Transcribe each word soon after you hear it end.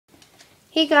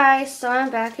Hey guys, so I'm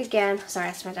back again. Sorry,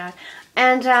 that's my dad.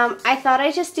 And I thought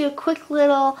I'd just do a quick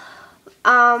little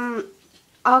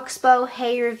Oxbow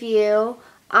hay review.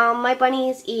 My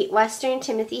bunnies eat Western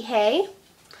Timothy hay.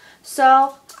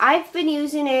 So I've been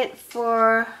using it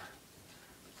for,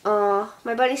 my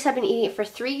bunnies have been eating it for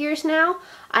 3 years now.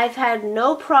 I've had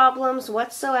no problems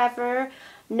whatsoever.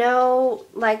 No,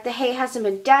 like the hay hasn't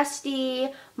been dusty,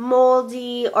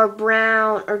 moldy, or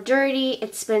brown, or dirty.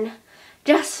 It's been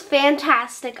just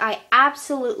fantastic. I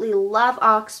absolutely love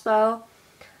Oxbow.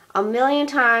 A million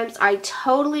times. I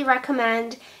totally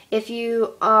recommend if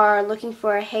you are looking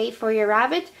for a hay for your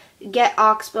rabbit, get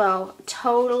Oxbow.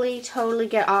 Totally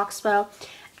get Oxbow.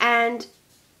 And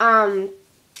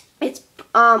it's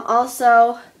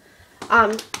also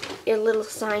a little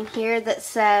sign here that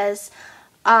says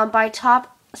by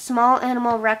top small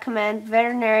animal recommend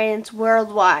veterinarians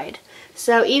worldwide.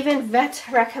 So even vets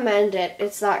recommend it.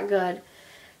 It's that good.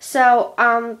 So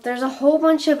there's a whole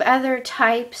bunch of other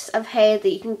types of hay that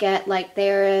you can get. Like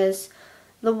there is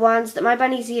the ones that my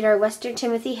bunnies eat are Western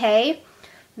Timothy hay.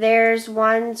 There's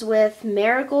ones with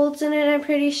marigolds in it, I'm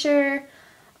pretty sure.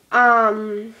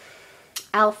 Alfalfa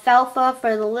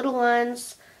for the little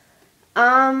ones.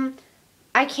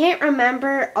 I can't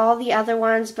remember all the other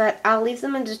ones, but I'll leave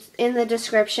them in the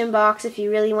description box if you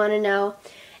really want to know.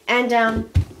 And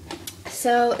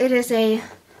so it is a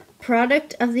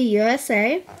product of the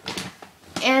USA,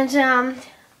 and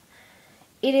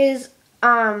it is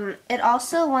it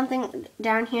also, one thing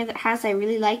down here that has I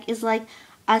really like is like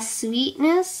a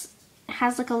sweetness. It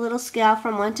has like a little scale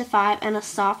from 1 to 5 and a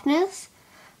softness,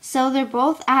 so they're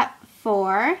both at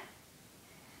 4.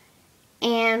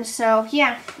 And so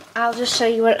yeah, I'll just show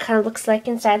you what it kind of looks like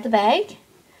inside the bag.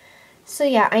 So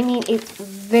yeah, I mean, it's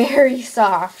very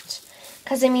soft.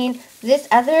 Because, I mean, this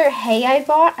other hay I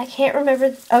bought, I can't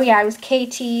remember. Oh, yeah, it was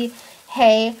KT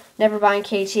hay. Never buying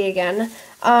KT again.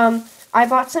 I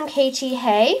bought some KT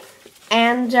hay,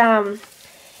 and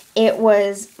it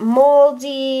was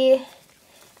moldy,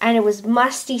 and it was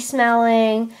musty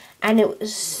smelling, and it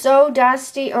was so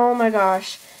dusty. Oh, my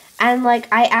gosh. And, like,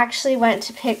 I actually went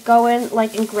to go in,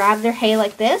 like, and grab their hay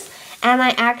like this, and I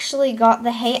actually got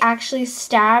the hay actually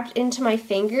stabbed into my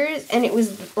fingers, and it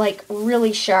was, like,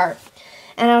 really sharp.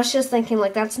 And I was just thinking,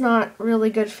 like, that's not really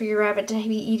good for your rabbit to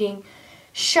be eating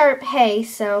sharp hay.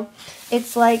 So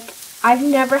it's like, I've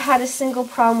never had a single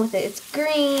problem with it. It's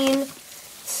green,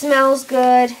 smells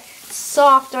good, it's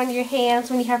soft on your hands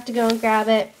when you have to go and grab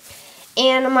it.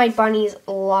 And my bunnies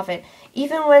love it.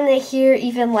 Even when they hear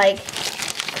even like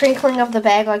crinkling of the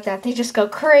bag like that, they just go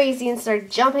crazy and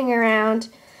start jumping around.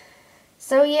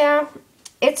 So yeah,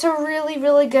 it's a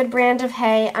really good brand of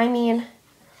hay. I mean,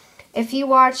 if you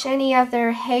watch any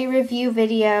other hay review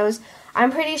videos, I'm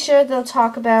pretty sure they'll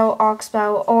talk about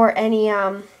Oxbow or any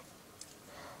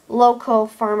local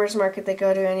farmer's market they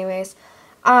go to anyways.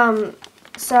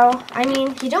 So, I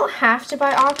mean, you don't have to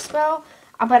buy Oxbow,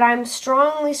 but I'm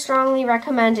strongly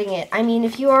recommending it. I mean,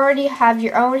 if you already have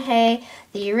your own hay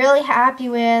that you're really happy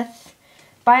with,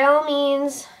 by all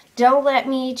means, don't let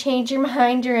me change your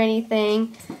mind or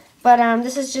anything. But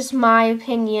this is just my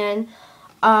opinion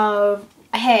of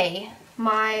hay,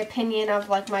 my opinion of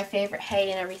like my favorite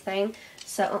hay and everything.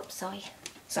 So, sorry,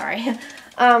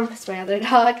 it's my other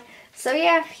dog. So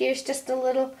yeah, here's just a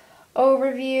little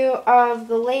overview of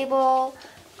the label.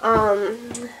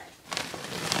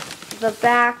 The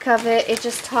back of it, it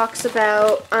just talks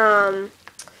about, it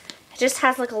just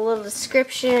has like a little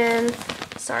description.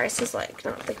 Sorry, this is like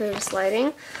not the greatest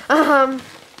lighting. And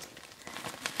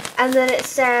then it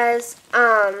says,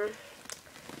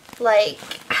 like,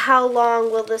 how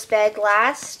long will this bag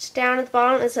last? Down at the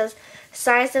bottom it says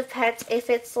size of pets. If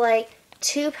it's like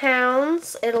 2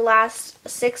 pounds, it'll last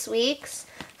 6 weeks.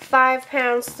 5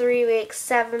 pounds, 3 weeks.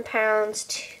 7 pounds,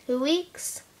 2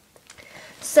 weeks.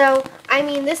 So, I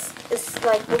mean, this is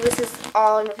like, well, this is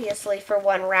all obviously for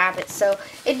one rabbit. So,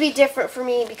 it'd be different for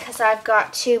me because I've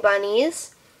got 2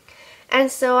 bunnies.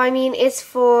 And so, I mean, it's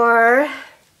for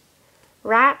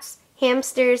rats,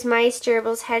 hamsters, mice,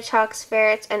 gerbils, hedgehogs,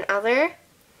 ferrets, and others,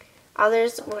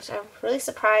 which I'm really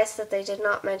surprised that they did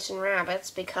not mention rabbits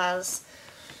because,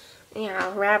 you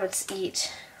know, rabbits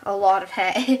eat a lot of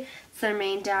hay. It's their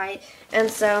main diet. And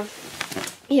so,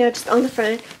 you know, just on the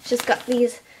front, it's just got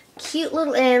these cute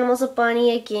little animals, a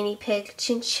bunny, a guinea pig,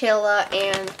 chinchilla,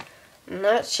 and I'm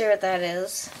not sure what that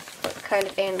is, what kind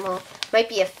of animal. Might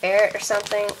be a ferret or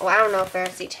something. Well, I don't know if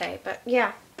ferrets eat hay, but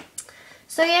yeah.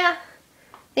 So yeah.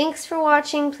 Thanks for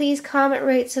watching. Please comment,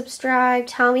 rate, subscribe.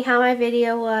 Tell me how my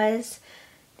video was.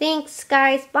 Thanks,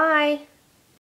 guys. Bye.